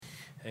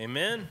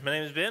Amen. My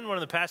name is Ben, one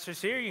of the pastors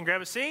here. You can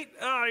grab a seat.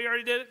 Oh, you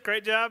already did it.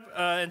 Great job.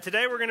 And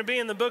today we're going to be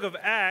in the book of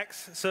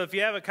Acts. So if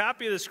you have a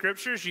copy of the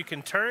scriptures, you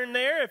can turn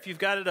there. If you've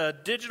got it a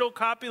digital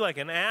copy like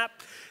an app,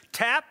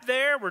 tap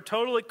there. We're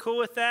totally cool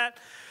with that.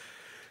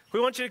 We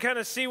want you to kind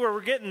of see where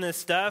we're getting this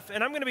stuff.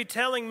 And I'm going to be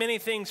telling many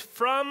things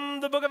from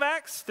the book of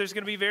Acts. There's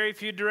going to be very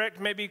few direct,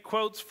 maybe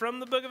quotes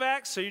from the book of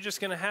Acts. So you're just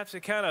going to have to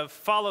kind of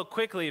follow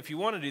quickly if you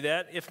want to do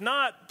that. If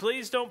not,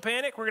 please don't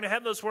panic. We're going to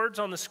have those words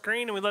on the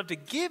screen. And we'd love to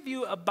give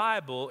you a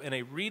Bible in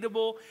a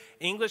readable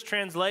English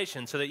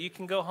translation so that you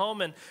can go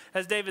home and,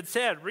 as David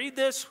said, read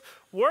this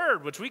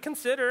word, which we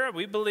consider,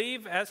 we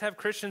believe, as have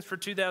Christians for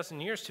 2,000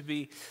 years, to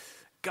be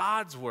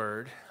God's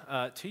word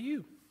to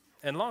you.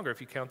 And longer if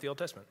you count the Old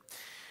Testament.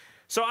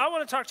 So I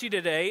want to talk to you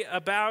today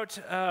about,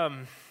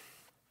 about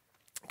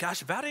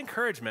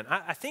encouragement.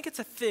 I think it's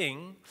a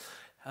thing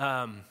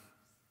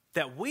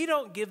that we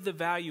don't give the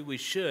value we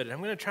should. And I'm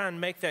going to try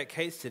and make that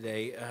case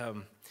today.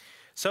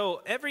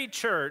 So every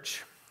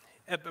church,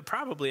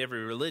 probably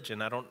every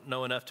religion, I don't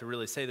know enough to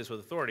really say this with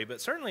authority,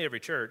 but certainly every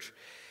church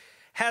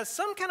has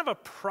some kind of a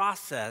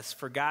process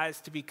for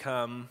guys to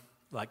become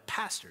like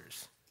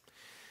pastors.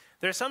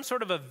 There's some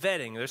sort of a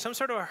vetting. There's some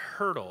sort of a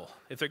hurdle,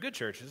 if they're good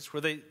churches,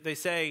 where they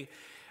say,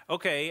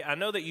 okay, I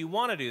know that you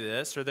want to do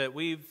this or that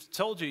we've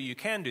told you you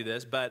can do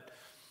this, but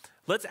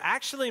let's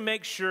actually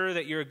make sure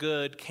that you're a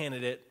good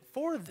candidate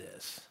for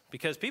this.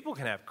 Because people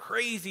can have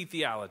crazy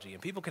theology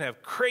and people can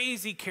have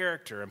crazy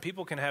character and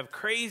people can have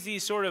crazy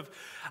sort of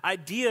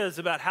ideas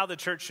about how the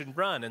church should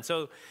run. And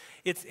so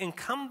it's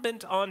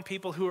incumbent on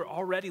people who are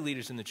already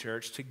leaders in the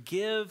church to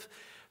give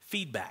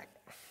feedback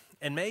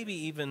and maybe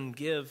even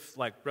give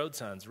like road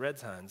signs, red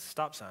signs,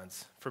 stop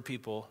signs for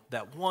people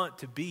that want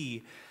to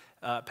be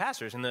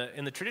pastors. In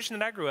the tradition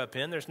that I grew up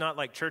in, there's not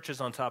like churches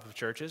on top of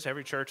churches.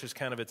 Every church is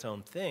kind of its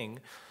own thing.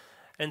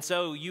 And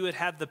so you would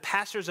have the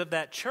pastors of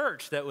that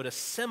church that would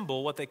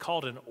assemble what they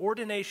called an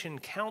ordination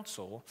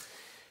council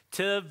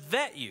to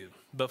vet you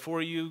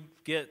before you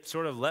get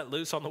sort of let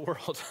loose on the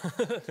world.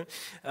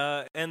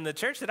 And the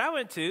church that I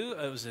went to,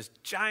 it was this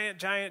giant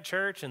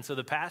church. And so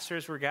the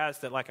pastors were guys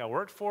that like I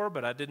worked for,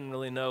 but I didn't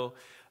really know,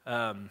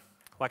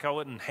 like I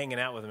wasn't hanging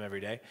out with them every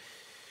day.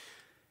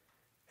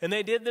 And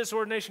they did this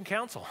ordination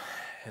council.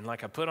 And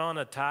like I put on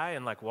a tie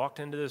and like walked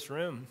into this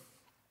room.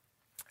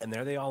 And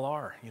there they all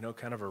are, you know,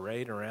 kind of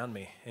arrayed around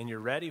me. And you're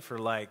ready for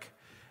like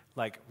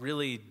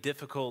really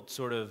difficult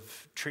sort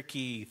of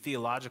tricky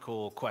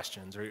theological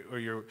questions. Or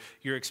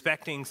you're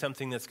expecting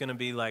something that's going to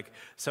be like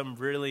some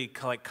really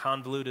like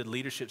convoluted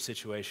leadership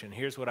situation.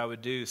 Here's what I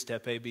would do,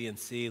 step A, B, and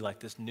C, like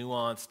this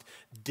nuanced,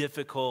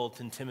 difficult,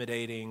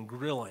 intimidating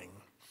grilling.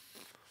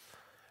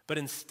 But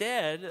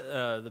instead,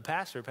 the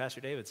Pastor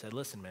David said,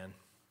 listen, man,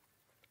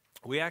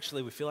 we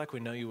feel like we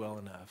know you well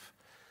enough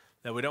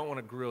that we don't want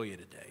to grill you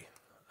today.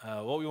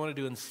 What we want to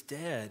do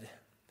instead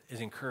is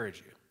encourage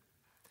you.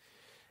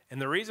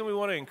 And the reason we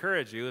want to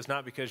encourage you is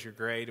not because you're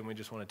great and we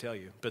just want to tell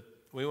you, but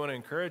we want to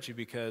encourage you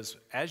because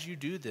as you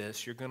do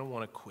this, you're going to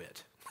want to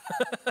quit.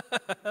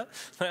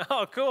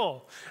 Oh,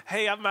 cool.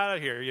 Hey, I'm out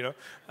of here, you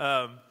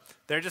know.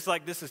 They're just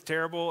like, this is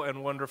terrible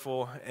and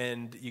wonderful,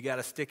 and you got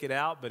to stick it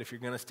out, but if you're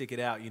going to stick it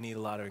out, you need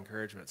a lot of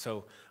encouragement.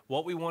 So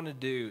what we want to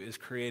do is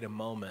create a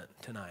moment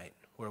tonight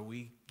where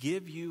we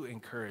give you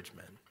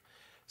encouragement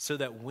so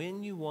that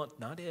when you want,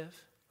 not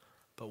if,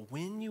 but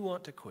when you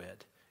want to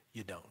quit,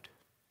 you don't.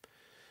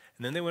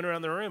 And then they went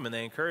around the room and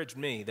they encouraged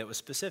me that was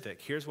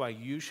specific. Here's why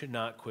you should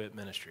not quit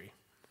ministry.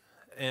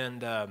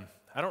 And I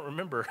don't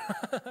remember.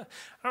 I don't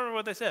remember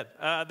what they said.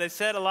 They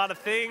said a lot of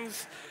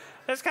things.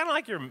 It's kind of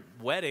like your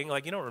wedding.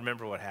 Like you don't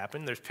remember what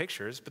happened. There's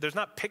pictures, but there's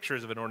not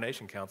pictures of an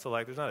ordination council.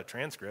 Like there's not a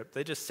transcript.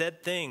 They just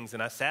said things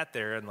and I sat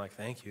there and like,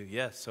 thank you.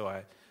 Yes. So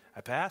I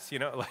pass, you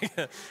know, like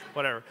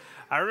whatever.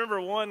 I remember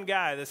one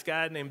guy, this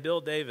guy named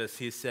Bill Davis,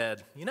 he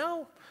said, you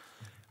know,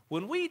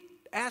 when we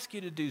ask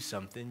you to do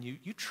something,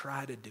 you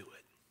try to do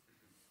it.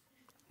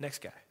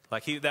 Next guy.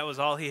 Like that was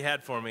all he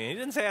had for me. He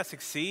didn't say I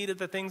succeed at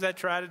the things I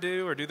try to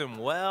do or do them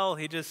well.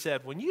 He just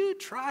said, when you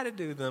try to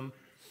do them,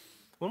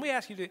 when we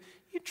ask you to,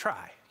 you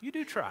try. You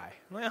do try.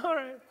 I'm like, all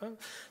right. Well,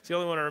 it's the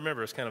only one I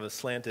remember. It's kind of a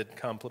slanted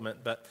compliment.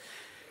 But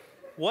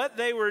what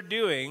they were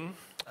doing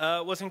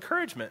was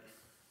encouragement.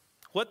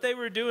 What they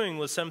were doing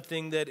was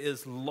something that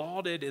is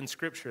lauded in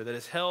Scripture, that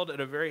is held at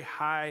a very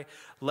high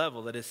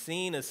level, that is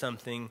seen as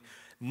something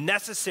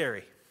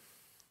necessary,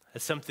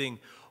 as something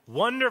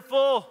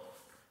wonderful.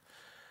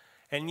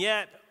 And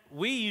yet,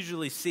 we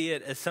usually see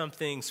it as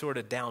something sort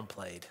of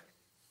downplayed.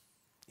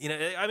 You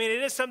know, I mean,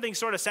 it is something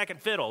sort of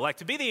second fiddle. Like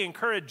to be the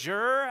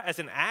encourager as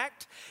an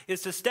act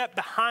is to step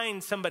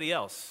behind somebody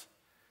else.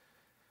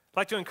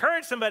 Like to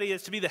encourage somebody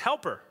is to be the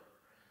helper.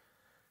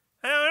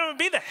 I don't want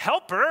to be the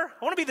helper.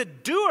 I want to be the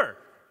doer.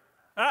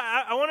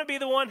 I want to be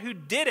the one who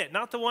did it,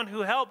 not the one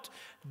who helped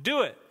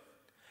do it.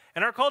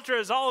 And our culture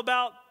is all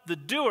about the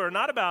doer,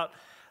 not about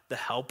the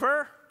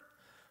helper.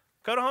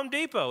 Go to Home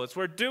Depot. It's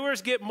where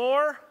doers get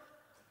more.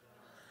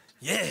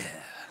 Yeah.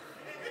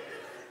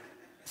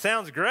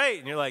 sounds great.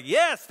 And you're like,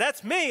 yes,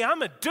 that's me.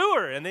 I'm a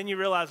doer. And then you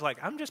realize,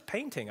 like, I'm just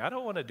painting. I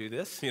don't want to do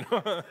this,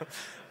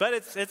 But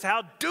it's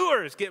how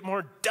doers get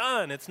more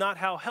done. It's not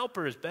how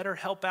helpers better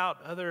help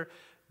out other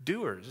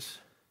doers.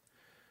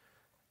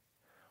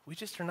 We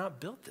just are not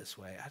built this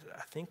way.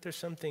 I think there's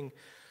something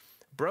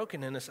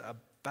broken in us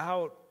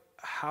about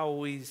how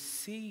we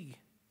see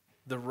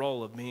the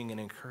role of being an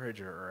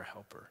encourager or a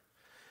helper.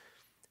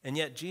 And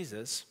yet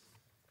Jesus,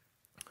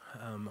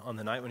 on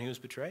the night when he was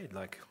betrayed,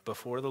 like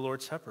before the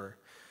Lord's Supper,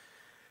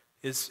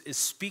 is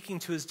speaking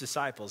to his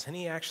disciples. And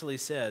he actually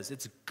says,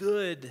 it's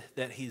good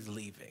that he's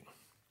leaving.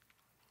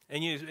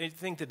 And you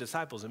think the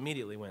disciples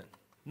immediately went,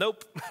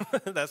 nope,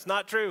 that's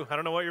not true. I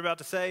don't know what you're about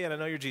to say, and I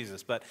know you're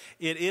Jesus. But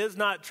it is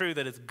not true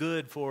that it's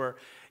good for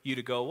you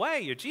to go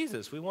away. You're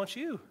Jesus. We want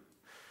you.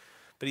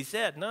 But he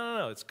said,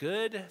 no, it's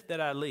good that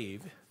I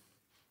leave.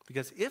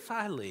 Because if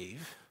I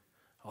leave,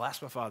 I'll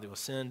ask my Father, will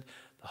send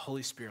the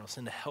Holy Spirit, will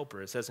send a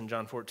helper. It says in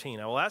John 14,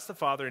 I will ask the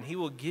Father, and he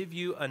will give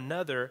you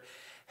another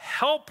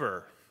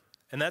helper.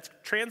 And that's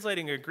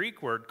translating a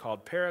Greek word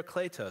called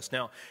parakletos.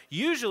 Now,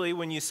 usually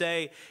when you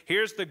say,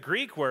 here's the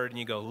Greek word, and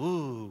you go,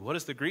 ooh, what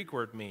does the Greek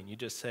word mean? You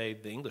just say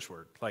the English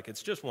word. Like,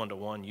 it's just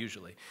one-to-one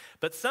usually.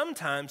 But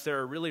sometimes there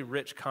are really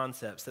rich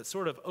concepts that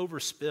sort of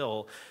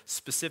overspill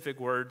specific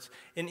words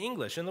in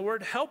English. And the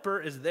word helper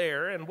is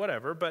there and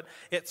whatever, but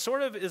it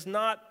sort of is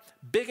not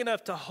big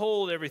enough to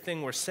hold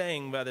everything we're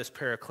saying by this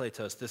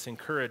parakletos, this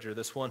encourager,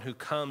 this one who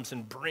comes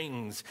and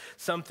brings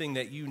something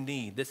that you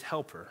need, this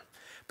helper.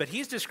 But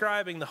he's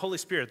describing the Holy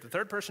Spirit, the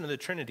third person of the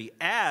Trinity,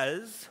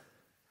 as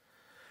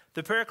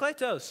the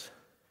Parakletos.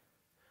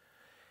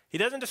 He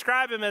doesn't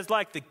describe him as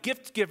like the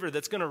gift giver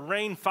that's going to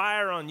rain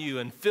fire on you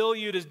and fill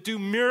you to do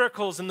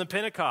miracles in the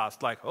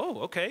Pentecost. Like,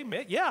 oh, okay,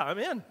 yeah, I'm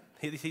in.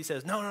 He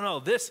says, no,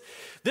 this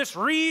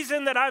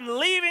reason that I'm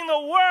leaving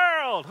the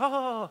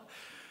world,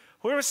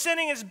 where we're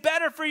sending is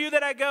better for you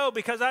that I go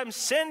because I'm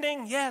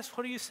sending, yes,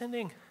 what are you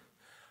sending?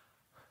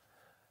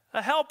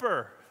 A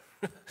helper,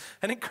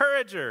 an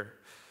encourager.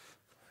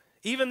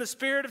 Even the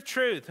Spirit of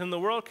truth, whom the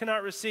world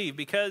cannot receive,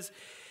 because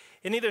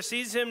it neither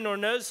sees him nor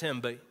knows him,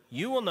 but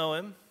you will know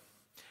him,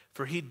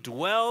 for he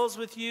dwells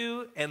with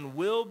you and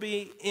will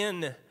be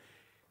in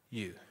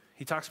you.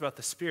 He talks about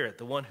the Spirit,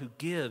 the one who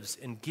gives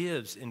and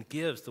gives and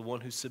gives, the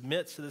one who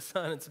submits to the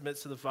Son and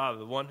submits to the Father,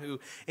 the one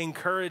who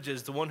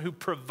encourages, the one who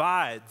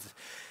provides,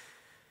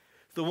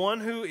 the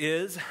one who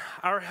is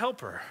our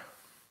helper.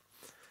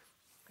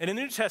 And in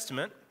the New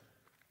Testament,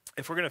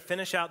 if we're going to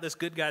finish out this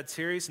Good God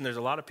series, and there's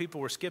a lot of people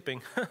we're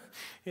skipping,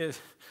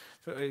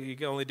 you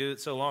can only do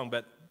it so long,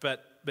 but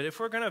if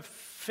we're going to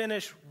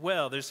finish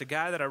well, there's a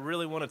guy that I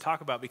really want to talk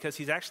about because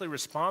he's actually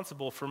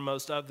responsible for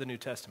most of the New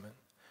Testament.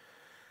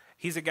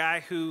 He's a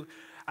guy who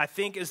I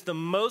think is the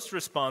most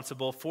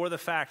responsible for the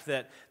fact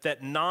that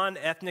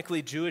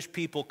non-ethnically Jewish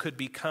people could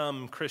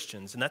become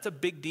Christians. And that's a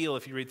big deal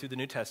if you read through the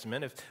New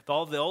Testament. If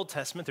all of the Old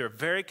Testament, they're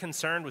very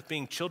concerned with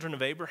being children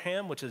of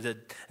Abraham, which is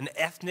an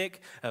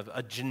ethnic,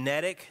 a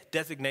genetic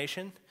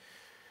designation.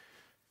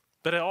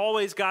 But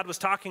always God was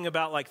talking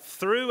about, like,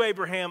 through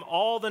Abraham,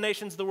 all the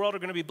nations of the world are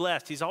going to be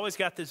blessed. He's always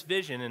got this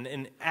vision.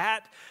 And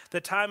at the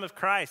time of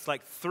Christ,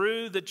 like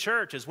through the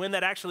church is when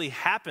that actually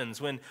happens,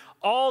 when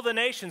all the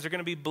nations are going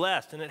to be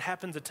blessed. And it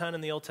happens a ton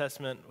in the Old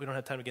Testament. We don't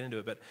have time to get into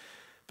it.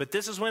 But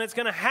this is when it's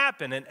going to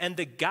happen. And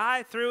the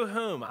guy through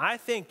whom I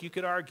think you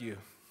could argue,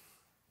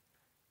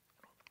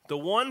 the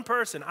one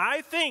person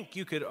I think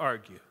you could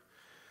argue,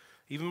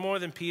 even more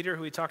than Peter,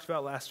 who we talked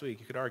about last week,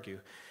 you could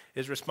argue,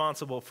 is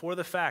responsible for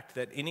the fact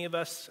that any of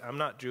us, I'm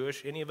not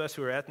Jewish, any of us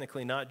who are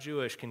ethnically not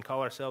Jewish can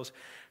call ourselves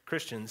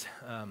Christians,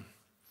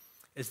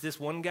 is this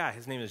one guy.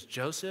 His name is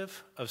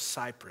Joseph of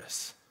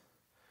Cyprus.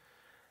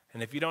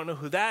 And if you don't know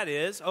who that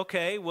is,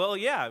 okay, well,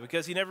 yeah,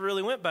 because he never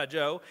really went by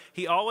Joe.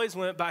 He always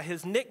went by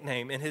his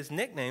nickname, and his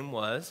nickname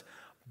was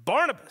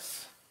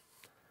Barnabas.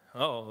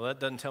 Oh, that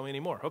doesn't tell me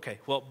anymore. Okay,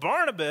 well,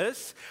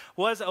 Barnabas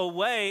was a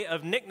way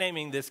of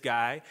nicknaming this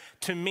guy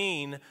to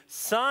mean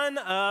son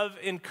of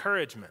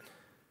encouragement.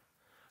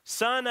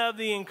 Son of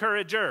the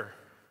encourager.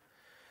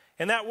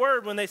 And that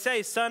word, when they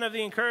say son of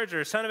the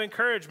encourager, son of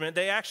encouragement,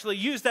 they actually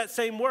use that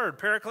same word,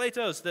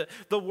 parakletos,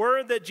 the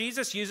word that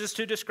Jesus uses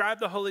to describe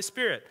the Holy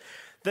Spirit.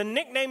 The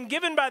nickname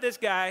given to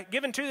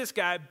this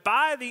guy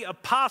by the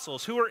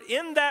apostles who were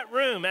in that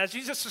room as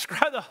Jesus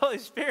described the Holy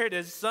Spirit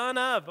is son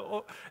of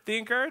the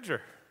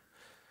encourager.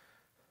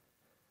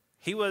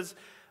 He was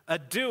a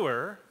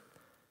doer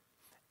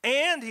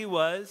and he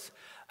was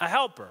a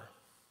helper.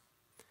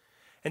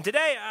 And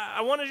today,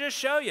 I want to just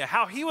show you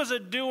how he was a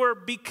doer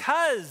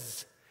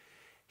because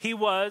he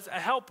was a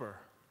helper.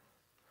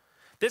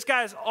 This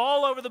guy is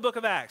all over the book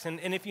of Acts. And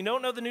if you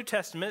don't know the New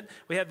Testament,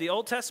 we have the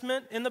Old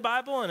Testament in the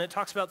Bible, and it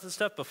talks about the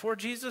stuff before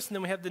Jesus, and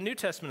then we have the New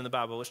Testament in the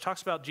Bible, which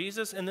talks about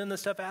Jesus, and then the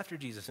stuff after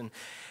Jesus.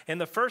 And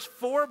the first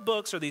 4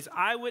 books are these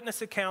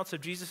eyewitness accounts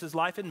of Jesus'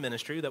 life and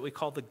ministry that we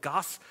call the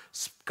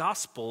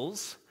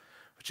Gospels,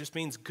 which just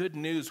means good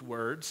news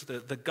words,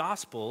 the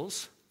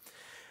Gospels.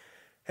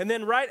 And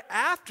then right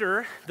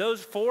after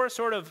those four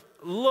sort of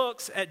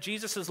looks at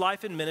Jesus'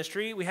 life and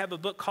ministry, we have a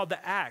book called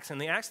the Acts. And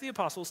the Acts of the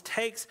Apostles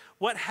takes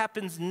what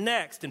happens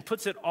next and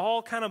puts it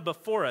all kind of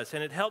before us.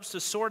 And it helps to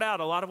sort out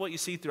a lot of what you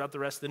see throughout the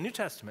rest of the New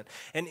Testament.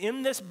 And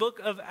in this book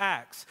of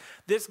Acts,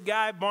 this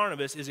guy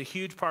Barnabas is a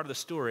huge part of the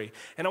story.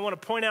 And I want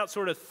to point out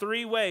sort of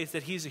three ways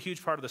that he's a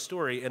huge part of the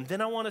story. And then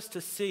I want us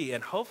to see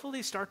and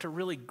hopefully start to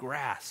really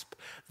grasp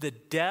the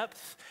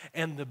depth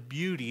and the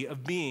beauty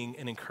of being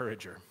an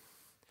encourager.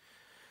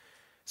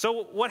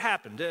 So what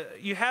happened?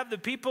 You have the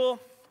people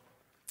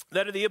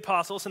that are the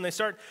apostles, and they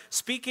start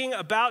speaking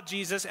about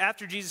Jesus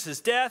after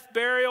Jesus' death,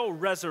 burial,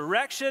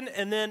 resurrection,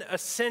 and then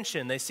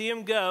ascension. They see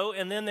him go,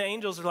 and then the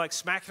angels are like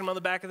smacking him on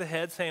the back of the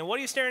head, saying, what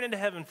are you staring into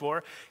heaven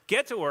for?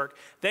 Get to work.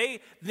 They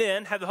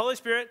then have the Holy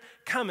Spirit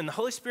come, and the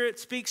Holy Spirit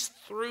speaks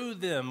through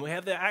them. We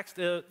have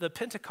the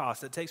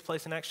Pentecost that takes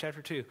place in Acts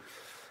chapter 2.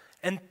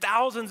 And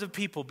thousands of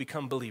people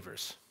become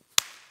believers,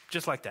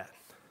 just like that.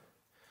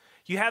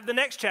 You have the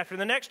next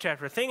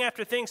chapter, thing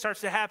after thing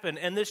starts to happen,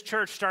 and this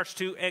church starts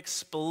to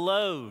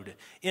explode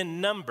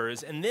in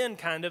numbers, and then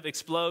kind of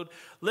explode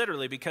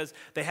literally because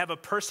they have a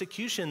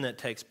persecution that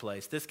takes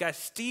place. This guy,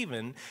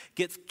 Stephen,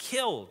 gets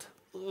killed.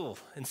 Ooh,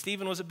 and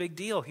Stephen was a big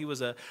deal. He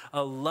was a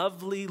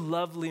lovely,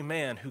 lovely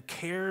man who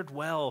cared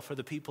well for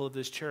the people of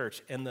this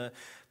church, and the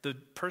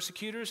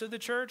persecutors of the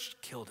church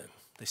killed him.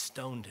 They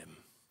stoned him.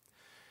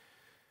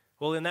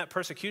 Well, in that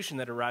persecution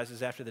that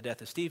arises after the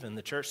death of Stephen,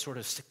 the church sort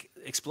of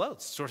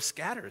explodes, sort of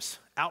scatters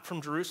out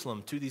from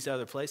Jerusalem to these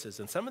other places.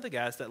 And some of the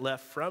guys that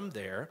left from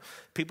there,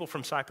 people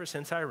from Cyprus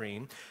and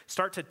Cyrene,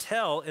 start to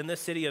tell in this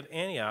city of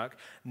Antioch,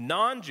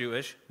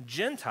 non-Jewish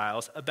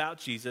Gentiles about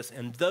Jesus,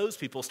 and those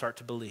people start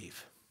to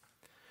believe.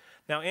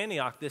 Now,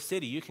 Antioch, this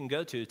city, you can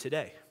go to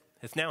today.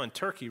 It's now in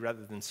Turkey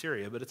rather than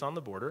Syria, but it's on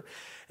the border.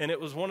 And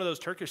it was one of those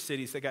Turkish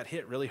cities that got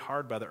hit really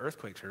hard by the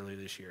earthquakes earlier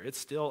this year. It's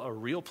still a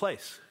real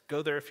place.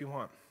 Go there if you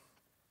want.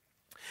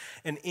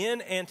 And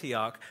in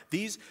Antioch,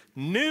 these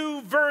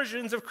new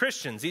versions of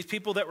Christians, these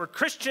people that were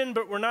Christian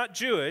but were not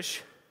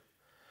Jewish,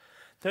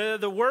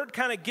 the word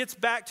kind of gets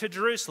back to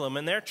Jerusalem,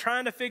 and they're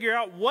trying to figure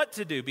out what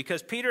to do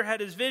because Peter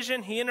had his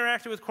vision. He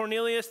interacted with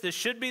Cornelius. This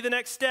should be the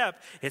next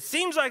step. It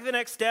seems like the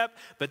next step,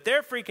 but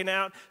they're freaking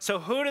out. So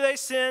who do they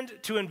send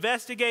to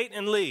investigate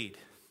and lead?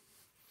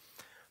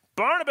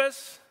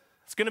 Barnabas.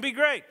 It's going to be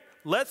great.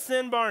 Let's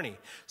send Barney.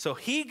 So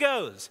he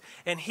goes,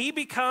 and he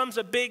becomes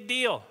a big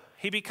deal.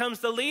 He becomes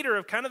the leader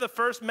of kind of the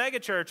first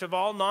megachurch of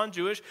all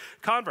non-Jewish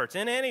converts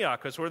in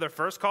Antioch, because we're the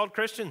first called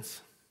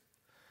Christians.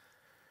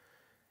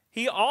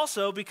 He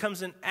also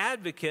becomes an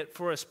advocate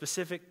for a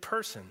specific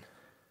person.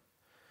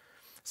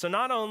 So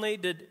not only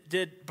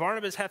did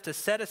Barnabas have to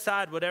set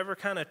aside whatever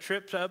kind of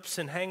trip-ups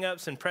and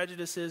hang-ups and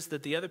prejudices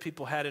that the other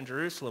people had in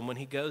Jerusalem when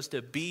he goes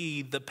to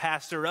be the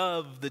pastor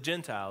of the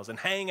Gentiles and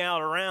hang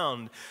out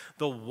around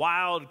the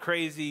wild,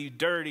 crazy,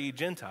 dirty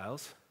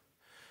Gentiles,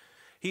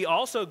 he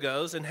also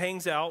goes and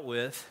hangs out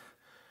with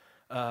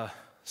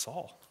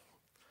Saul.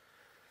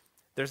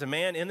 There's a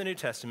man in the New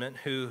Testament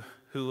who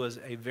was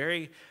a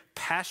very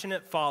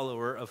passionate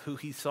follower of who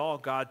he saw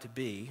God to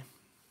be,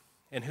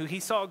 and who he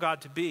saw God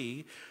to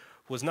be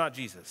was not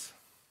Jesus.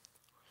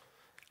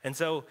 And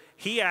so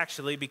he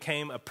actually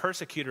became a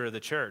persecutor of the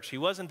church. He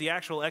wasn't the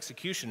actual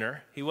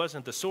executioner. He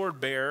wasn't the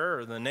sword bearer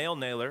or the nail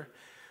nailer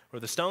or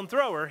the stone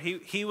thrower.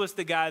 He was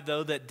the guy,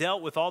 though, that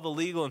dealt with all the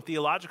legal and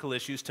theological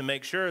issues to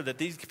make sure that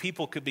these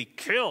people could be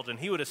killed. And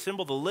he would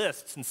assemble the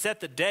lists and set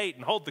the date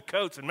and hold the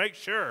coats and make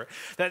sure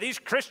that these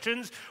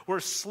Christians were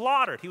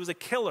slaughtered. He was a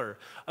killer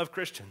of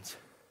Christians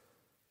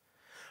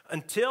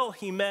until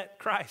he met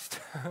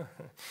Christ.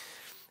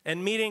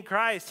 And meeting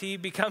Christ, he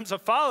becomes a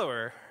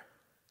follower.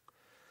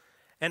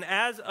 And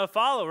as a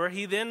follower,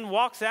 he then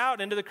walks out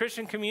into the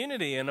Christian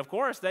community. And of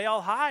course, they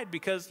all hide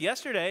because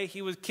yesterday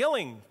he was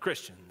killing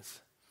Christians.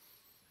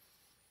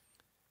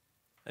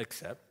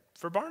 Except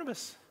for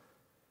Barnabas.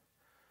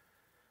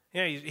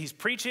 You know, he's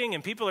preaching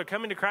and people are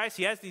coming to Christ.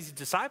 He has these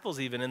disciples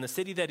even in the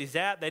city that he's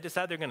at. They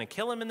decide they're going to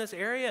kill him in this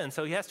area. And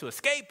so he has to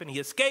escape, and he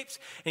escapes.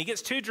 And he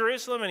gets to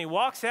Jerusalem and he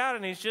walks out,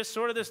 and he's just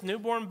sort of this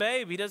newborn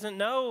babe. He doesn't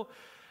know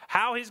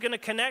how he's going to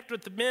connect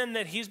with the men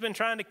that he's been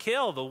trying to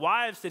kill, the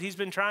wives that he's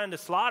been trying to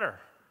slaughter.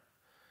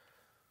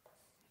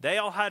 They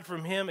all hide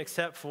from him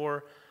except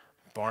for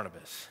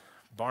Barnabas.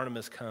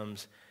 Barnabas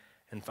comes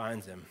and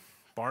finds him.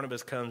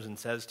 Barnabas comes and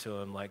says to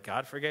him, like,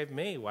 God forgave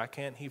me. Why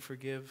can't he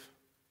forgive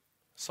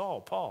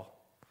Saul, Paul?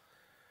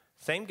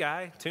 Same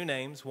guy, two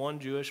names, one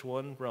Jewish,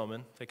 one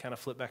Roman. They kind of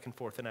flip back and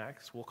forth in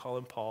Acts. We'll call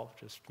him Paul,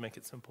 just to make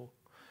it simple.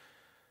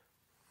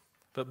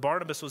 But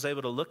Barnabas was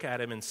able to look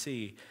at him and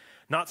see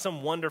not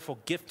some wonderful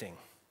gifting,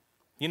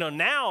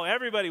 Now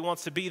everybody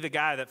wants to be the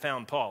guy that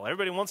found Paul.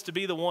 Everybody wants to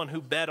be the one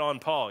who bet on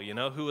Paul,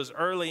 who was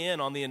early in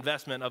on the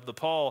investment of the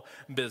Paul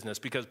business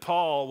because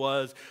Paul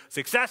was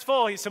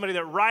successful. He's somebody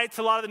that writes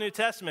a lot of the New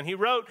Testament. He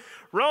wrote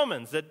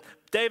Romans that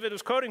David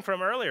was quoting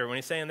from earlier when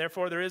he's saying,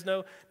 therefore, there is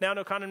now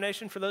no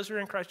condemnation for those who are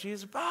in Christ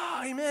Jesus.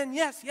 Oh, amen.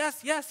 Yes,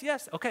 yes, yes,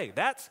 yes. Okay,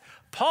 that's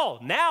Paul.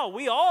 Now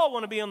we all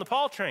want to be on the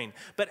Paul train.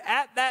 But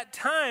at that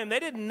time, they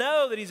didn't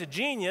know that he's a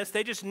genius.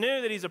 They just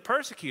knew that he's a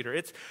persecutor.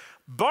 It's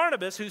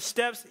Barnabas who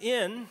steps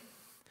in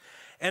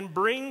and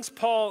brings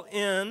Paul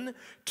in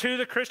to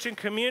the Christian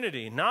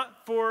community,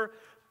 not for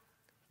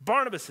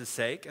Barnabas'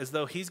 sake, as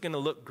though he's going to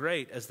look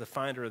great as the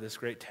finder of this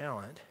great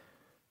talent.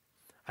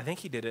 I think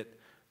he did it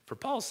for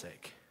Paul's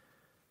sake.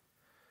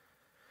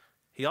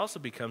 He also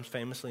becomes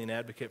famously an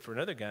advocate for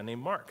another guy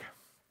named Mark.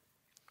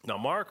 Now,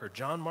 Mark, or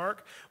John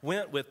Mark,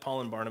 went with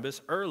Paul and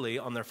Barnabas early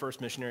on their first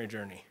missionary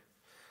journey.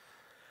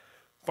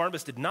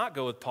 Barnabas did not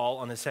go with Paul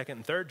on his second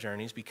and third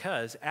journeys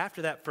because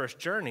after that first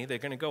journey, they're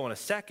going to go on a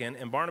second,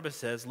 and Barnabas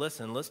says,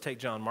 listen, let's take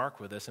John Mark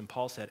with us. And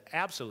Paul said,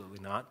 absolutely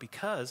not,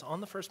 because on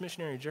the first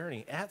missionary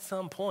journey, at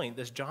some point,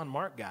 this John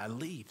Mark guy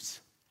leaves.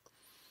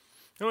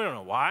 And we don't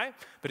know why,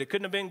 but it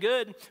couldn't have been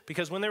good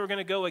because when they were going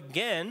to go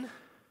again,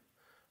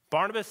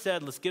 Barnabas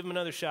said, let's give him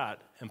another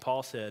shot. And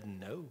Paul said,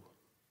 no.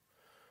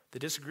 They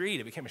disagreed.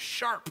 It became a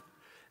sharp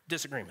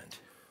disagreement.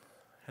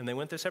 And they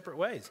went their separate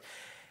ways.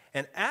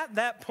 And at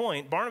that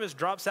point, Barnabas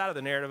drops out of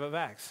the narrative of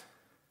Acts.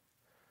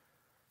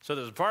 So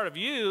there's a part of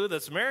you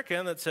that's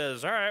American that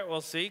says, all right,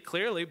 well, see,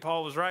 clearly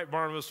Paul was right,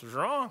 Barnabas was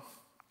wrong.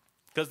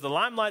 Because the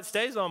limelight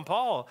stays on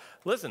Paul.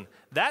 Listen,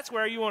 that's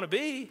where you want to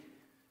be.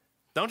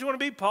 Don't you want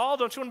to be Paul?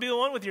 Don't you want to be the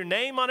one with your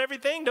name on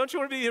everything? Don't you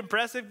want to be the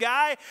impressive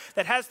guy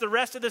that has the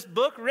rest of this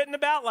book written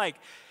about? Like,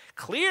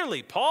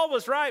 clearly, Paul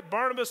was right,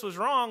 Barnabas was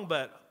wrong,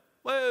 but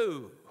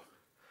whoa.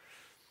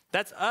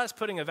 That's us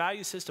putting a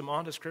value system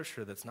onto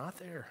Scripture that's not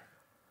there.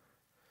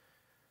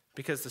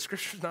 Because the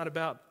Scripture is not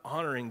about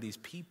honoring these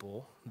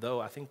people, though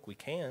I think we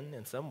can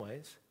in some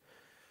ways.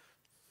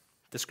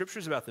 The Scripture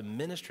is about the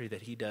ministry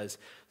that he does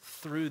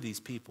through these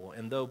people.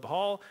 And though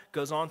Paul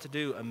goes on to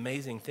do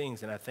amazing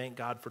things, and I thank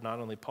God for not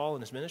only Paul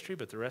and his ministry,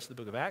 but the rest of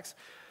the book of Acts,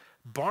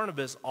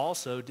 Barnabas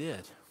also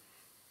did.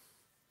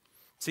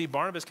 See,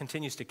 Barnabas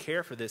continues to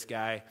care for this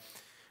guy,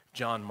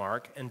 John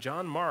Mark, and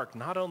John Mark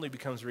not only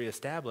becomes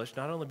reestablished,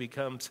 not only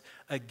becomes,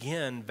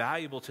 again,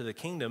 valuable to the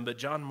kingdom, but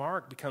John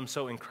Mark becomes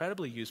so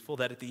incredibly useful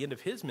that at the end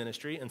of his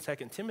ministry in 2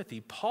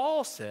 Timothy,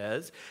 Paul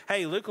says,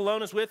 hey, Luke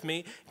alone is with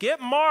me,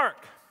 get Mark.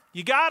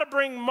 You got to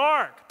bring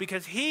Mark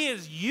because he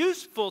is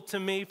useful to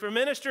me for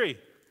ministry.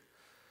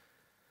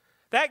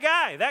 That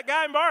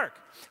guy Mark,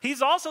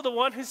 he's also the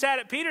one who sat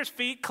at Peter's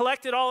feet,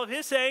 collected all of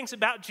his sayings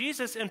about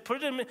Jesus and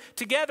put them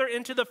together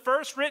into the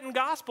first written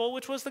gospel,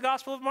 which was the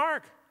Gospel of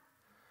Mark.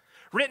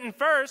 Written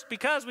first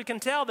because we can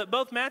tell that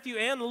both Matthew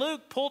and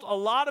Luke pulled a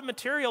lot of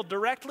material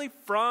directly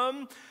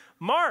from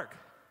Mark.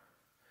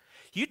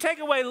 You take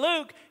away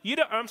Luke, you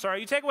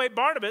take away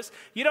Barnabas,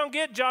 you don't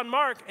get John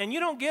Mark, and you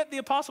don't get the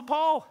Apostle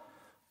Paul.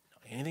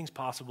 Anything's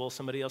possible.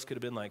 Somebody else could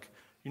have been like,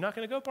 you're not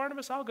going to go,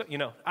 Barnabas? I'll go.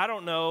 I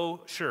don't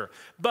know, sure.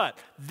 But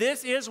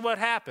this is what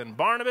happened.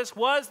 Barnabas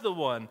was the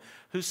one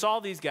who saw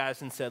these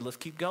guys and said, let's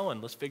keep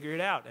going. Let's figure it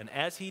out. And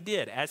as he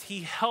did, as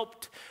he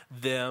helped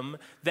them,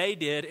 they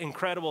did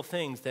incredible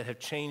things that have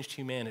changed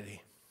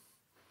humanity.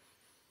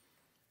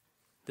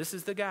 This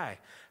is the guy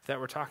that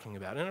we're talking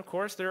about. And of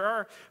course, there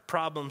are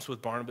problems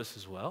with Barnabas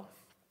as well.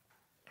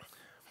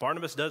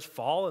 Barnabas does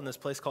fall in this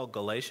place called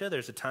Galatia.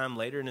 There's a time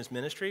later in his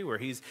ministry where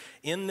he's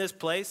in this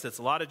place that's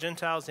a lot of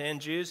Gentiles and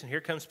Jews, and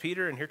here comes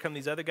Peter, and here come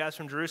these other guys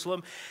from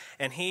Jerusalem,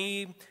 and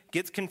he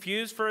gets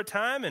confused for a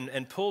time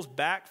and pulls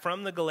back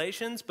from the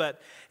Galatians,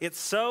 but it's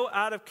so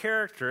out of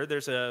character.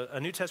 There's a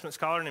New Testament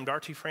scholar named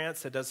R.T.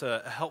 France that does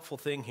a helpful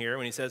thing here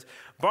when he says,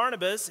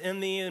 Barnabas,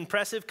 in the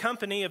impressive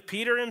company of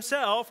Peter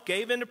himself,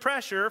 gave into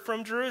pressure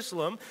from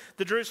Jerusalem,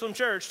 the Jerusalem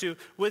church, to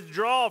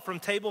withdraw from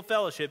table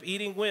fellowship,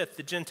 eating with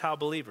the Gentile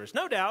believers.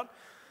 No doubt,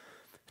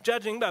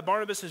 judging by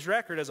Barnabas'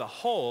 record as a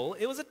whole,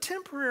 it was a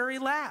temporary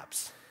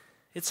lapse.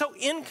 It's so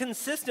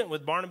inconsistent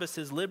with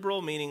Barnabas'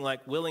 liberal, meaning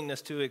like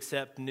willingness to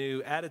accept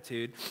new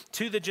attitude,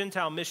 to the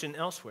Gentile mission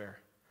elsewhere.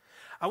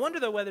 I wonder,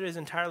 though, whether it is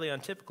entirely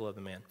untypical of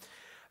the man.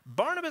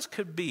 Barnabas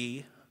could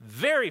be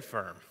very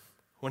firm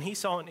when he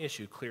saw an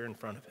issue clear in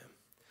front of him.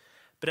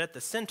 But at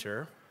the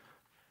center,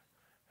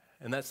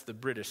 and that's the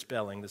British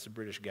spelling, that's a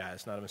British guy,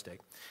 it's not a mistake.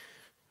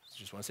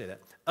 Just want to say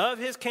that. Of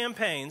his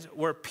campaigns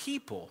were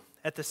people.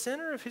 At the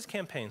center of his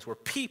campaigns were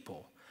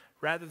people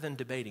rather than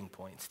debating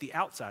points. The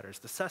outsiders,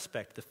 the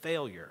suspect, the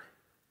failure.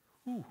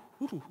 The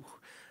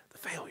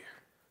failure.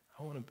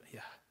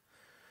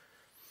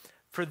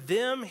 For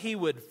them, he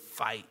would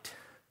fight.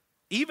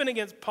 Even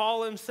against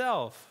Paul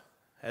himself,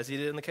 as he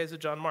did in the case of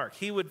John Mark.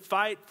 He would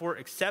fight for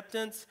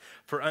acceptance,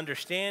 for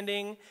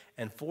understanding,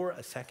 and for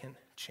a second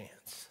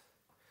chance.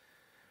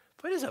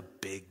 But it is a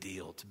big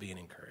deal to be an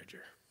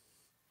encourager.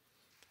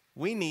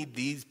 We need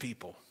these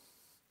people.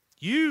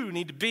 You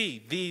need to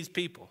be these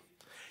people.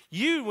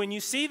 You, when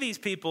you see these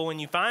people, when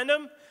you find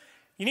them,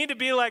 You need to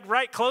be like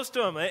right close to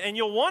them, and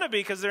you'll want to be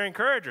because they're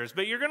encouragers,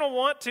 but you're going to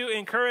want to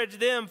encourage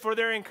them for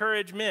their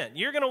encouragement.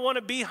 You're going to want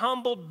to be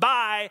humbled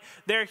by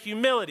their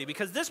humility,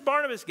 because this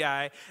Barnabas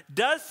guy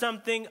does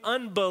something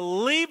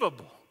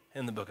unbelievable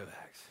in the book of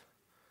Acts.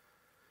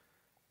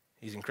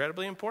 He's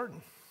incredibly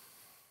important.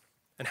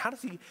 And how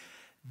does he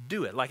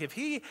do it? Like, if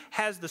he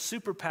has the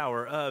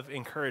superpower of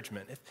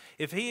encouragement,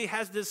 if he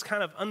has this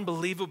kind of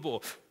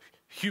unbelievable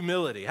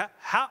humility,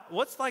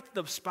 what's like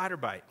the spider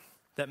bite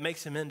that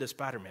makes him into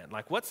Spider-Man?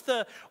 Like, what's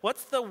the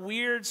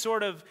weird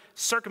sort of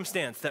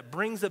circumstance that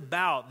brings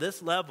about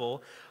this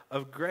level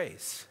of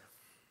grace?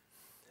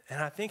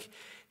 And I think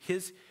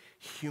his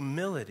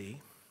humility,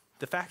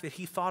 the fact that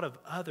he thought of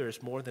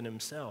others more than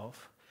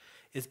himself,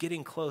 is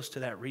getting close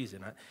to that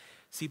reason.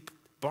 See,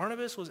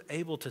 Barnabas was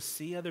able to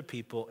see other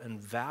people and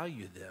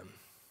value them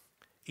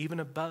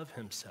even above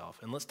himself.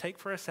 And let's take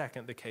for a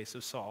second the case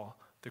of Saul,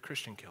 the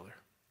Christian killer.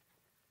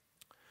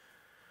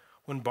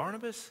 When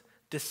Barnabas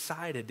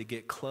decided to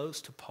get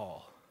close to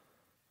Paul,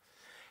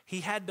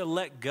 he had to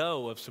let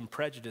go of some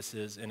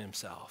prejudices in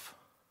himself.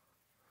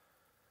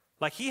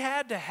 Like, he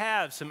had to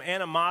have some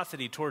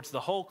animosity towards the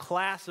whole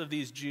class of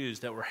these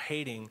Jews that were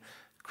hating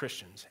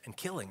Christians and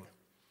killing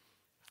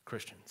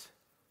Christians.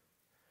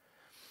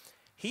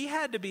 He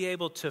had to be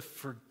able to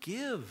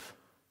forgive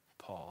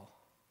Paul.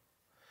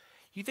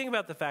 You think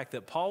about the fact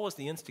that Paul was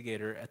the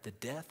instigator at the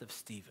death of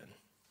Stephen.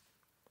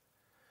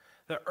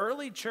 The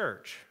early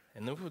church,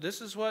 and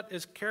this is what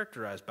is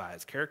characterized by.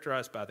 It's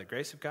characterized by the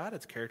grace of God.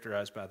 It's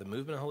characterized by the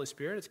movement of the Holy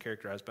Spirit. It's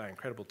characterized by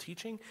incredible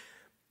teaching.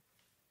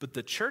 But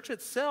the church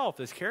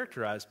itself is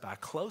characterized by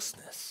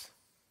closeness.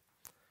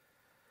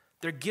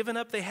 They're giving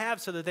up they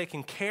have so that they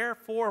can care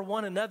for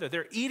one another.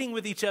 They're eating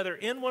with each other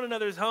in one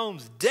another's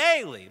homes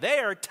daily. They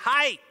are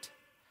tight.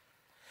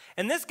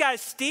 And this guy,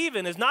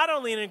 Stephen, is not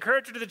only an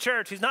encourager to the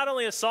church, he's not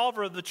only a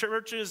solver of the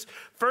church's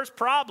first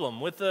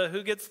problem with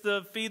who gets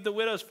to feed the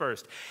widows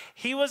first.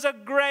 He was a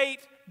great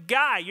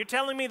guy. You're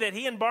telling me that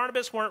he and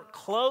Barnabas weren't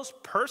close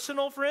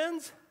personal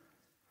friends?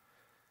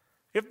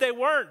 If they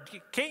weren't,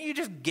 can't you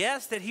just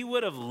guess that he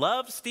would have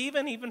loved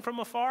Stephen even from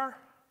afar?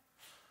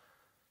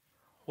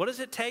 What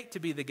does it take to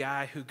be the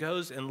guy who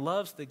goes and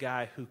loves the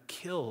guy who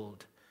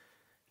killed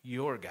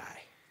your guy?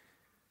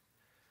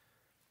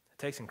 It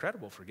takes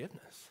incredible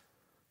forgiveness.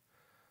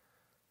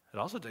 It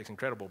also takes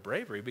incredible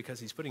bravery because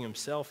he's putting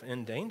himself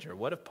in danger.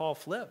 What if Paul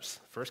flips?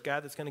 First guy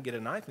that's going to get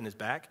a knife in his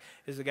back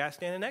is the guy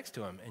standing next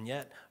to him. And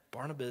yet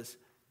Barnabas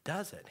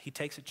does it. He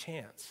takes a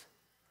chance.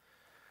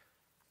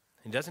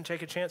 He doesn't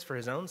take a chance for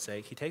his own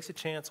sake. He takes a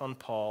chance on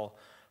Paul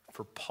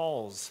for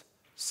Paul's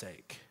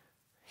sake.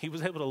 He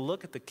was able to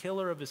look at the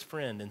killer of his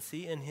friend and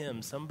see in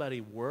him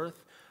somebody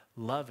worth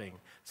loving,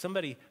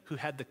 somebody who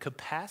had the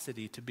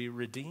capacity to be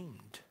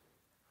redeemed.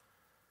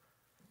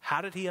 How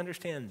did he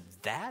understand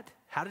that?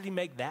 How did he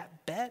make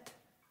that bet?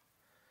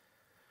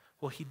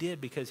 Well, he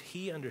did because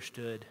he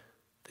understood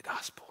the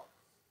gospel.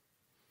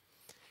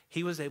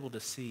 He was able to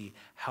see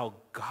how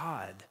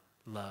God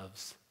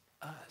loves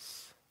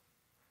us.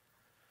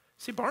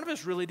 See,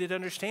 Barnabas really did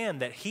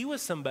understand that he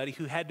was somebody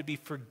who had to be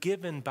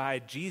forgiven by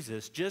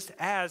Jesus, just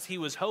as he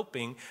was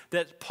hoping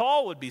that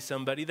Paul would be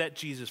somebody that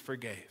Jesus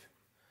forgave.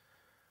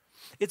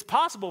 It's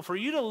possible for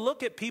you to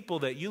look at people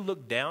that you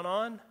look down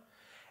on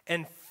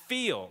and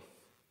feel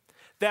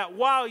that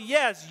while,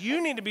 yes,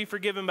 you need to be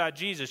forgiven by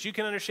Jesus, you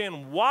can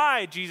understand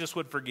why Jesus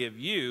would forgive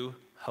you.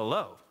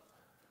 Hello.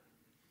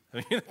 I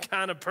mean, you're the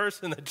kind of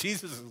person that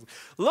Jesus is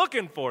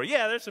looking for.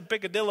 Yeah, there's some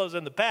picadillos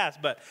in the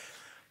past, but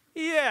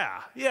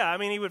yeah, I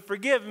mean, he would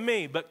forgive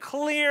me, but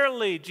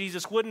clearly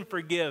Jesus wouldn't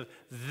forgive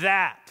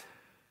that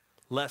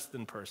less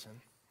than person.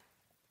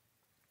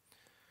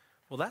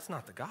 Well, that's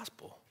not the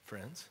gospel,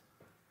 friends.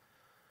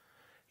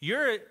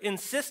 You're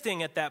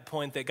insisting at that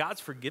point that God's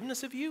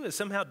forgiveness of you is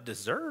somehow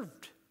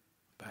deserved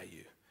by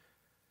you.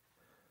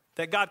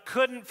 That God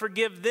couldn't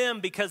forgive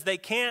them because they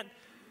can't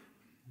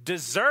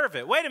deserve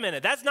it. Wait a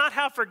minute, that's not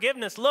how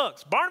forgiveness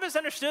looks. Barnabas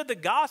understood the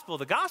gospel.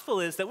 The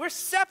gospel is that we're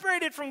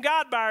separated from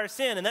God by our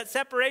sin, and that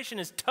separation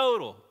is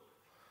total.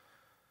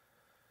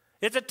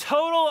 It's a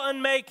total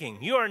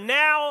unmaking. You are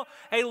now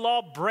a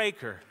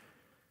lawbreaker.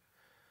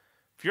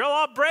 If you're a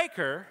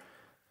lawbreaker,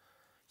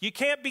 you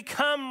can't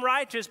become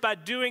righteous by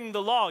doing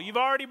the law. You've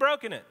already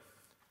broken it.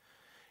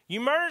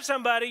 You murder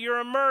somebody, you're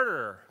a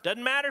murderer.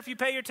 Doesn't matter if you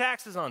pay your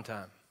taxes on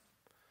time.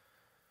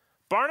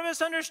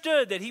 Barnabas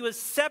understood that he was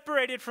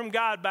separated from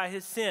God by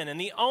his sin, and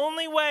the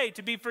only way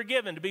to be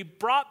forgiven, to be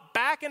brought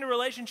back into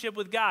relationship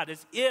with God,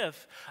 is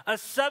if a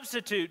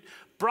substitute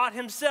brought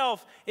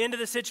himself into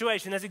the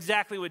situation. That's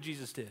exactly what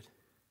Jesus did.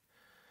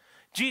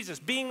 Jesus,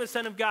 being the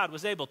Son of God,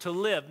 was able to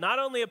live not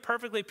only a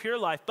perfectly pure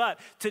life, but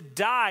to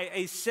die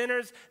a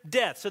sinner's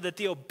death so that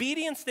the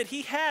obedience that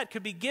he had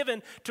could be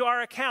given to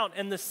our account,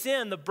 and the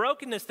sin, the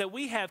brokenness that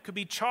we have could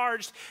be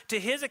charged to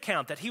his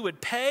account, that he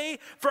would pay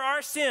for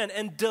our sin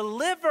and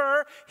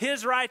deliver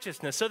his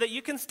righteousness so that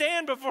you can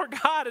stand before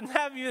God and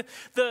have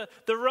the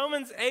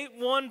Romans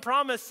 8:1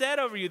 promise said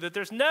over you, that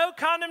there's no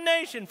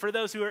condemnation for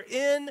those who are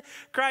in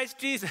Christ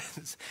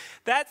Jesus.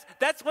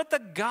 That's what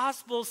the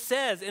gospel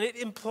says, and it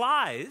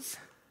implies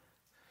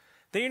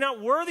that you're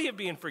not worthy of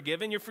being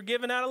forgiven. You're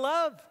forgiven out of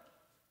love.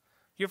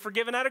 You're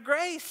forgiven out of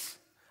grace,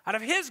 out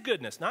of his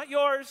goodness, not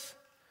yours.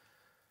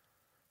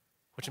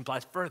 Which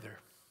implies further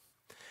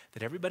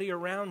that everybody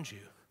around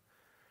you,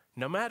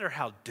 no matter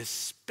how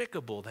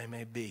despicable they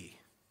may be,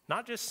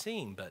 not just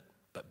seem,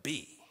 but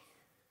be,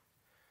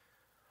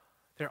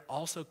 they're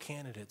also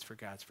candidates for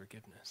God's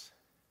forgiveness.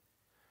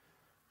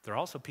 They're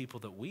also people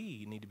that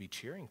we need to be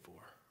cheering for.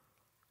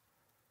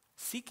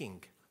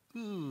 Seeking.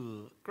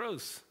 Ooh,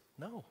 gross.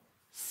 No.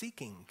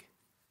 Seeking.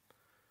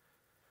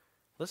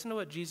 Listen to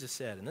what Jesus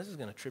said, and this is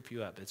going to trip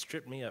you up. It's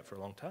tripped me up for a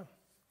long time.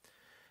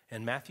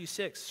 In Matthew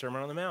 6,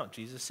 Sermon on the Mount,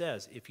 Jesus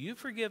says, if you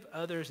forgive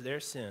others their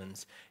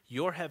sins,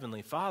 your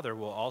heavenly Father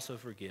will also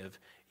forgive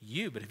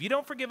you. But if you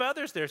don't forgive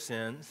others their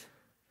sins,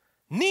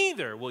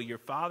 neither will your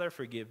Father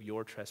forgive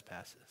your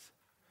trespasses.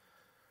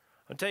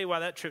 I'll tell you why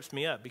that trips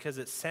me up, because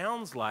it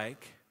sounds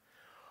like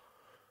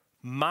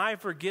my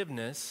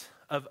forgiveness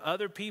of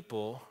other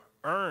people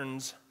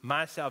earns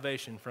my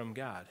salvation from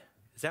God.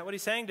 Is that what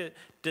he's saying?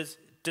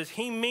 Does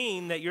he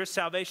mean that your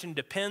salvation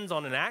depends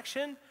on an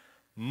action?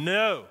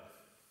 No.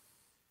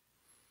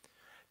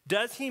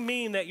 Does he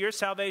mean that your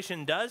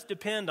salvation does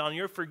depend on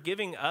your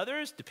forgiving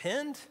others?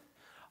 Depend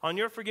on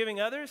your forgiving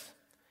others?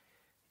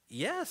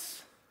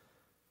 Yes.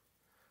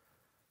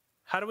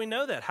 How do we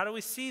know that? How do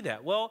we see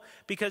that? Well,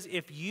 because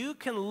if you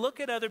can look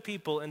at other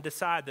people and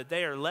decide that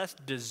they are less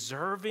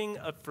deserving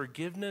of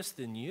forgiveness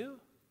than you,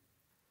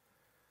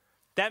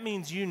 that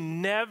means you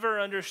never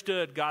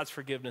understood God's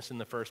forgiveness in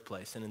the first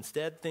place and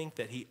instead think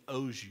that he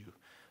owes you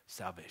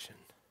salvation.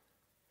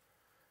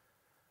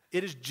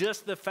 It is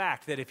just the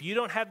fact that if you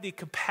don't have the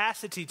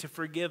capacity to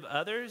forgive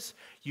others,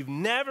 you've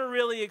never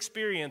really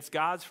experienced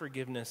God's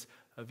forgiveness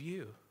of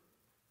you.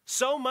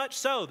 So much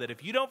so that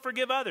if you don't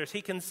forgive others,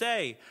 he can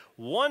say,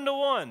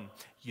 1-to-1,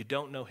 you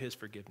don't know his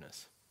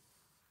forgiveness.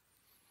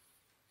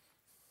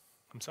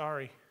 I'm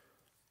sorry.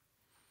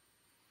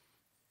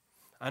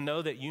 I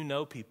know that you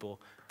know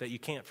people that you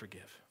can't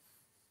forgive.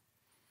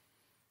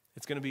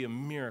 It's going to be a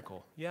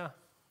miracle. Yeah,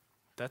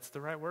 that's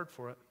the right word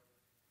for it.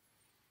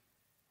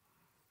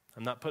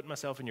 I'm not putting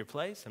myself in your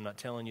place. I'm not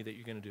telling you that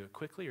you're going to do it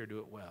quickly or do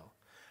it well.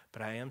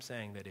 But I am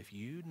saying that if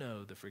you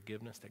know the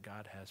forgiveness that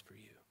God has for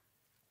you,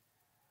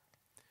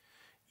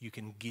 you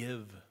can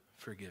give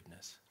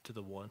forgiveness to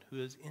the one who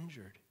has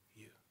injured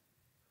you.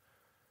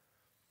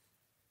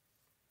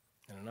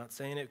 And I'm not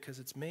saying it because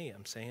it's me.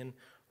 I'm saying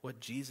what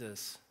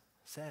Jesus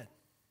said.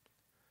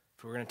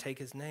 If we're going to take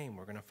his name,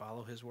 we're going to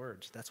follow his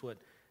words. That's what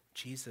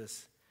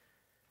Jesus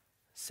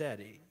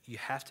said. You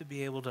have to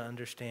be able to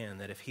understand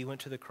that if he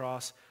went to the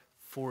cross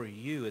for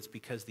you, it's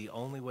because the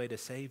only way to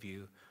save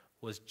you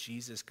was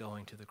Jesus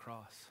going to the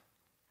cross.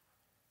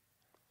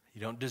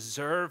 You don't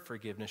deserve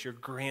forgiveness. You're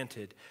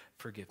granted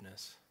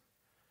forgiveness.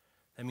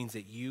 That means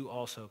that you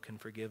also can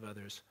forgive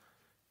others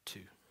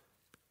too.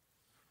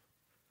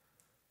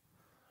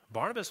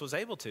 Barnabas was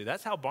able to.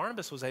 That's how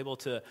Barnabas was able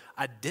to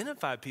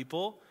identify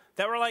people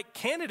that were like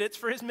candidates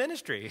for his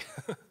ministry.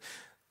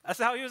 That's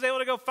how he was able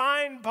to go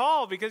find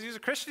Paul, because he was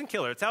a Christian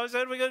killer. It's how he was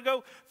able to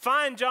go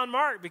find John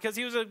Mark, because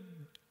he was a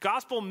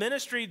gospel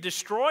ministry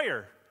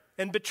destroyer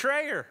and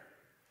betrayer.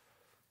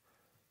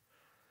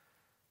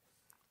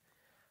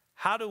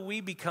 How do we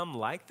become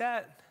like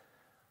that?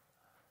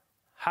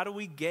 How do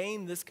we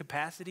gain this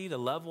capacity to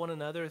love one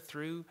another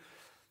through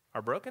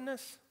our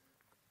brokenness?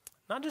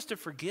 Not just to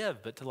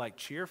forgive, but to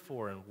cheer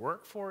for and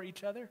work for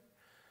each other,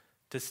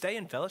 to stay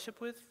in fellowship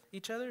with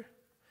each other.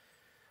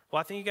 Well,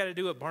 I think you got to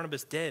do what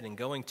Barnabas did in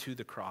going to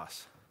the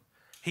cross.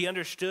 He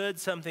understood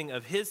something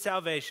of his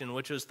salvation,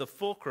 which was the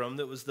fulcrum,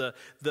 that was the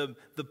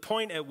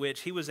point at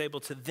which he was able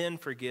to then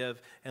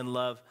forgive and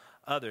love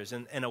others.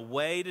 And a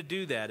way to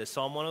do that is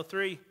Psalm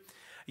 103.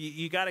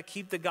 You got to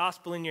keep the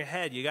gospel in your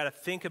head. You got to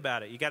think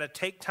about it. You got to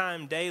take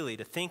time daily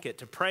to think it,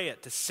 to pray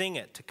it, to sing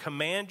it, to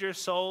command your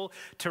soul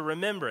to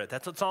remember it.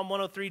 That's what Psalm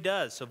 103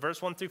 does. So verse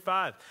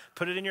 1-5,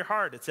 put it in your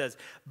heart. It says,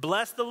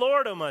 bless the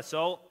Lord, O my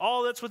soul,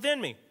 all that's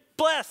within me.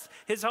 Bless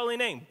his holy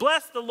name.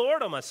 Bless the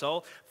Lord, O my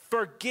soul.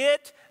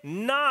 Forget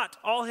not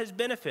all his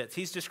benefits.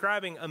 He's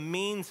describing a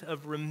means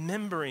of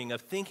remembering,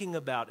 of thinking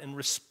about, and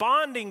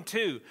responding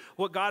to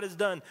what God has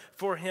done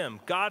for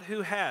him. God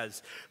who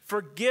has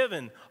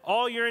forgiven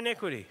all your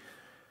iniquity,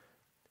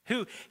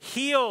 who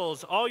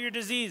heals all your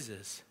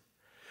diseases,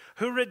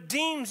 who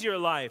redeems your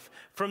life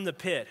from the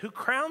pit, who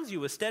crowns you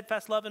with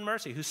steadfast love and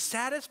mercy, who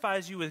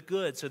satisfies you with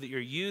good so that your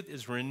youth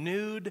is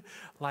renewed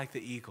like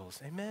the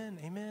eagles. Amen,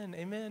 amen,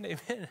 amen,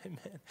 amen,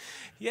 amen.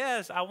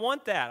 Yes, I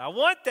want that. I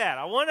want that.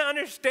 I want to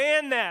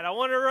understand that. I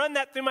want to run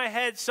that through my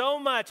head so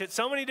much at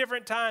so many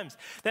different times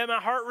that my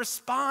heart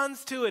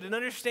responds to it and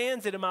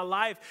understands it and my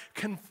life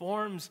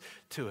conforms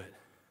to it.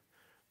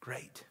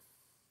 Great.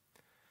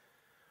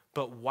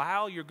 But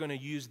while you're going to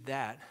use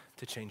that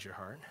to change your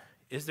heart,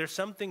 is there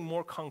something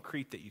more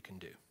concrete that you can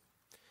do?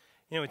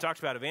 You know, we talked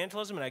about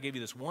evangelism, and I gave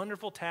you this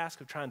wonderful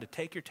task of trying to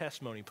take your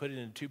testimony, put it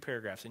into 2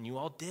 paragraphs, and you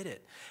all did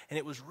it. And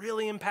it was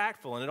really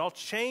impactful, and it all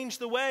changed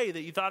the way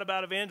that you thought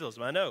about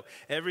evangelism. I know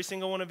every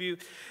single one of you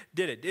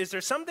did it. Is there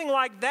something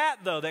like that,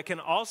 though, that can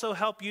also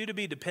help you to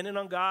be dependent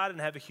on God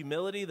and have a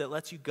humility that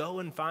lets you go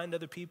and find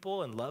other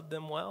people and love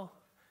them well?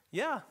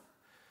 Yeah.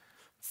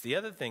 It's the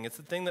other thing. It's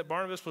the thing that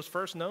Barnabas was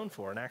first known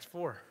for in Acts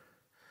 4.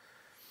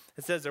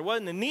 It says, there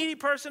wasn't a needy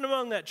person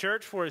among that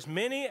church, for as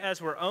many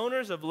as were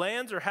owners of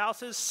lands or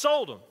houses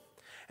sold them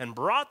and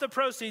brought the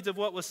proceeds of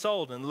what was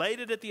sold and laid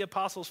it at the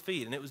apostles'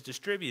 feet, and it was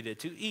distributed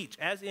to each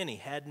as any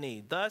had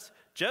need. Thus,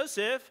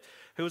 Joseph,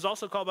 who was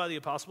also called by the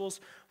apostles,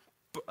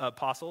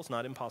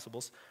 not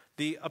impossibles,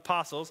 the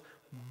apostles,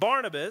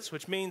 Barnabas,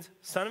 which means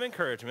son of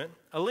encouragement,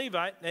 a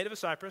Levite, native of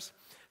Cyprus,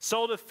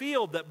 sold a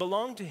field that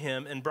belonged to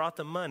him and brought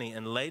the money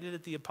and laid it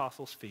at the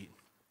apostles' feet.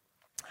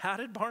 How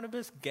did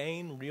Barnabas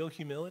gain real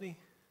humility?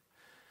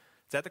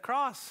 It's at the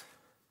cross.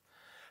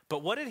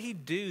 But what did he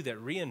do that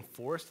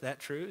reinforced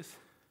that truth?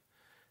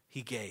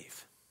 He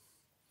gave.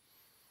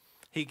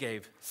 He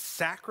gave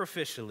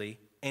sacrificially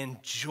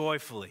and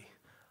joyfully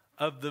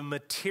of the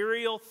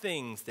material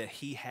things that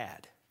he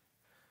had.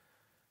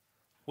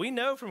 We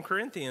know from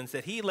Corinthians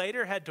that he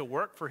later had to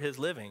work for his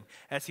living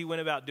as he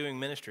went about doing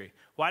ministry.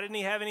 Why didn't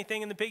he have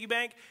anything in the piggy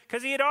bank?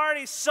 Because he had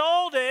already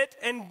sold it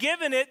and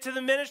given it to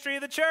the ministry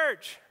of the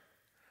church.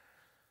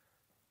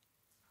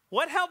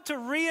 What helped to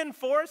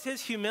reinforce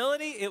his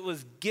humility? It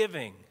was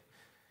giving.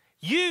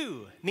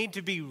 You need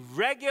to be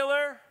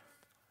regular,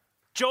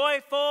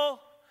 joyful,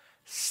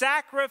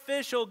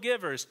 sacrificial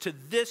givers to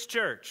this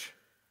church.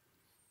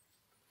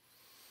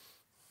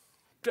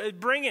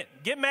 Bring it.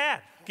 Get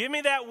mad. Give me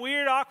that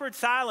weird, awkward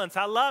silence.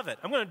 I love it.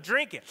 I'm going to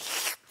drink it.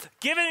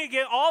 Give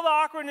all the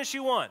awkwardness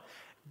you want.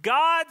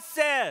 God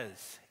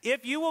says,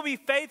 if you will be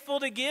faithful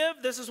to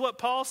give, this is what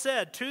Paul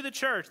said to the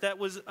church that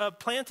was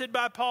planted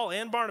by Paul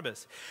and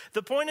Barnabas.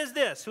 The point is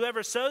this: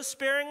 whoever sows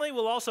sparingly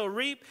will also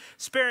reap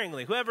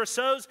sparingly. Whoever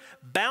sows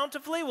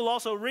bountifully will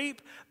also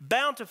reap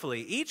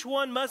bountifully. Each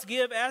one must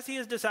give as he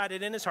has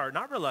decided in his heart,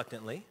 not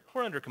reluctantly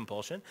or under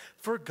compulsion,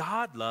 for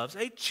God loves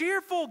a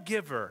cheerful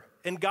giver.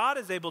 And God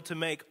is able to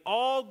make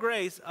all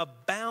grace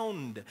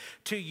abound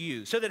to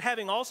you, so that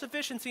having all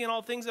sufficiency in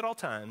all things at all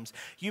times,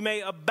 you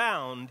may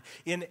abound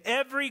in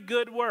every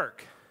good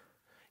work.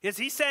 Is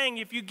he saying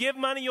if you give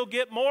money, you'll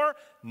get more?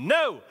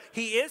 No.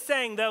 He is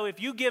saying, though, if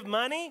you give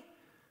money,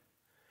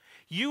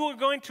 you are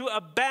going to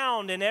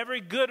abound in every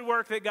good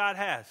work that God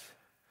has.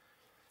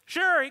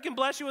 Sure, he can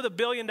bless you with $1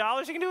 billion.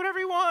 He can do whatever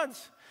he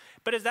wants.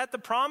 But is that the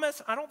promise?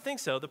 I don't think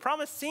so. The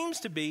promise seems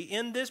to be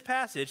in this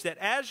passage that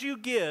as you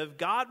give,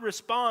 God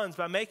responds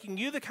by making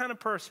you the kind of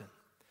person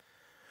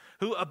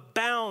who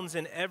abounds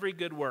in every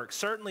good work.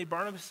 Certainly,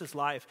 Barnabas'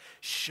 life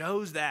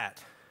shows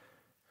that.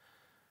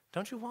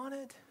 Don't you want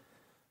it?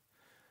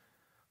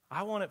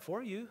 I want it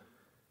for you.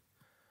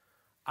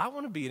 I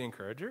want to be an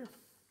encourager.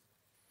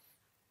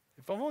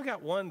 If I've only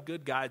got one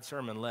good guide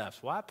sermon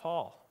left, why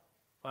Paul?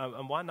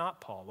 Why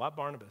not Paul? Why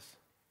Barnabas?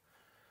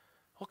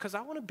 Well, because I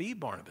want to be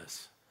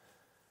Barnabas.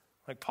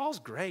 Like, Paul's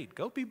great.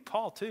 Go be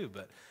Paul too.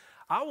 But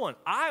I want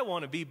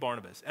to be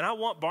Barnabas. And I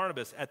want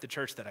Barnabas at the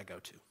church that I go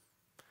to.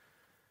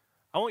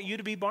 I want you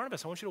to be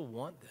Barnabas. I want you to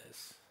want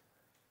this.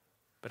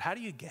 But how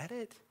do you get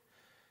it?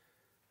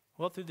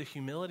 Well, through the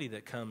humility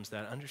that comes,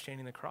 that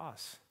understanding the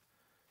cross.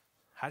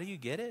 How do you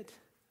get it?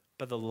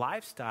 By the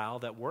lifestyle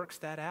that works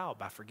that out,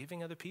 by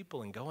forgiving other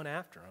people and going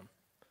after them.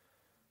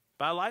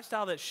 By a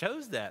lifestyle that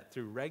shows that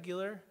through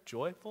regular,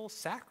 joyful,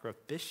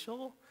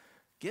 sacrificial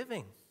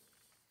giving.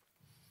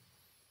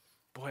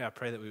 Boy, I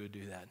pray that we would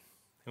do that.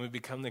 And we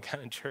become the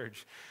kind of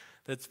church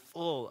that's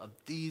full of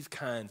these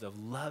kinds of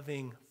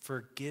loving,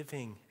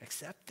 forgiving,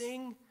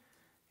 accepting,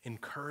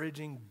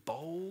 encouraging,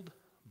 bold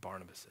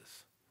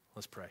Barnabases.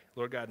 Let's pray.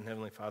 Lord God and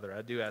Heavenly Father,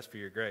 I do ask for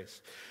your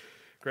grace.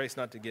 Grace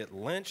not to get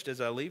lynched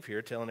as I leave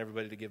here telling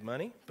everybody to give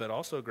money, but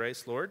also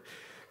grace, Lord,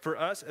 for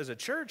us as a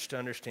church to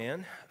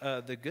understand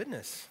the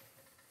goodness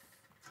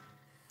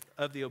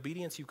of the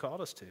obedience you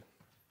called us to.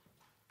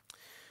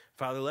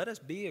 Father, let us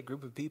be a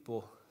group of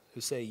people who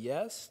say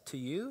yes to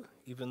you,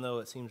 even though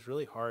it seems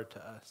really hard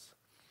to us.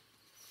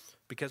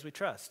 Because we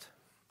trust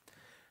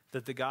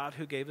that the God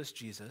who gave us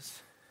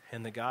Jesus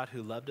and the God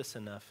who loved us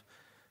enough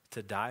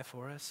to die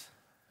for us,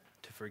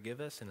 to forgive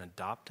us and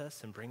adopt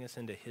us and bring us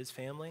into his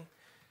family,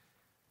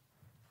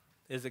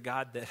 is a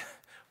God that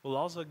will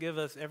also give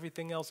us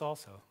everything else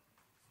also.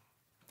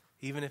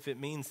 Even if it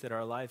means that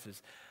our life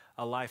is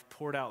a life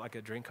poured out like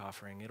a drink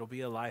offering. It'll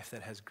be a life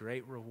that has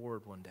great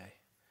reward one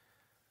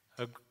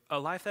day, a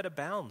life that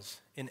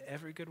abounds in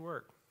every good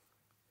work.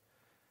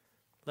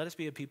 Let us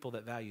be a people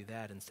that value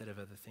that instead of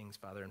other things,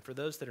 Father. And for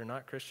those that are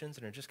not Christians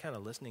and are just kind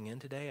of listening in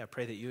today, I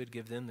pray that you would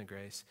give them the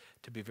grace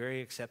to be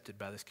very accepted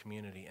by this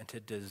community and to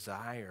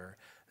desire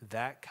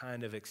that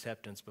kind of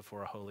acceptance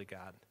before a holy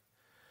God.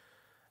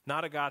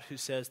 Not a God who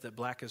says that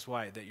black is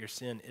white, that your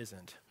sin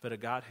isn't, but a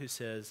God who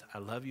says, I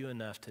love you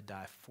enough to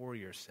die for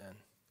your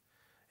sin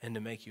and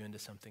to make you into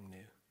something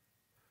new.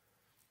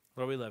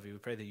 Lord, we love you. We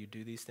pray that you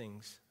do these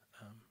things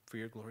for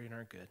your glory and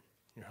our good.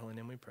 In your holy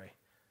name we pray.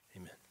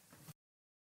 Amen.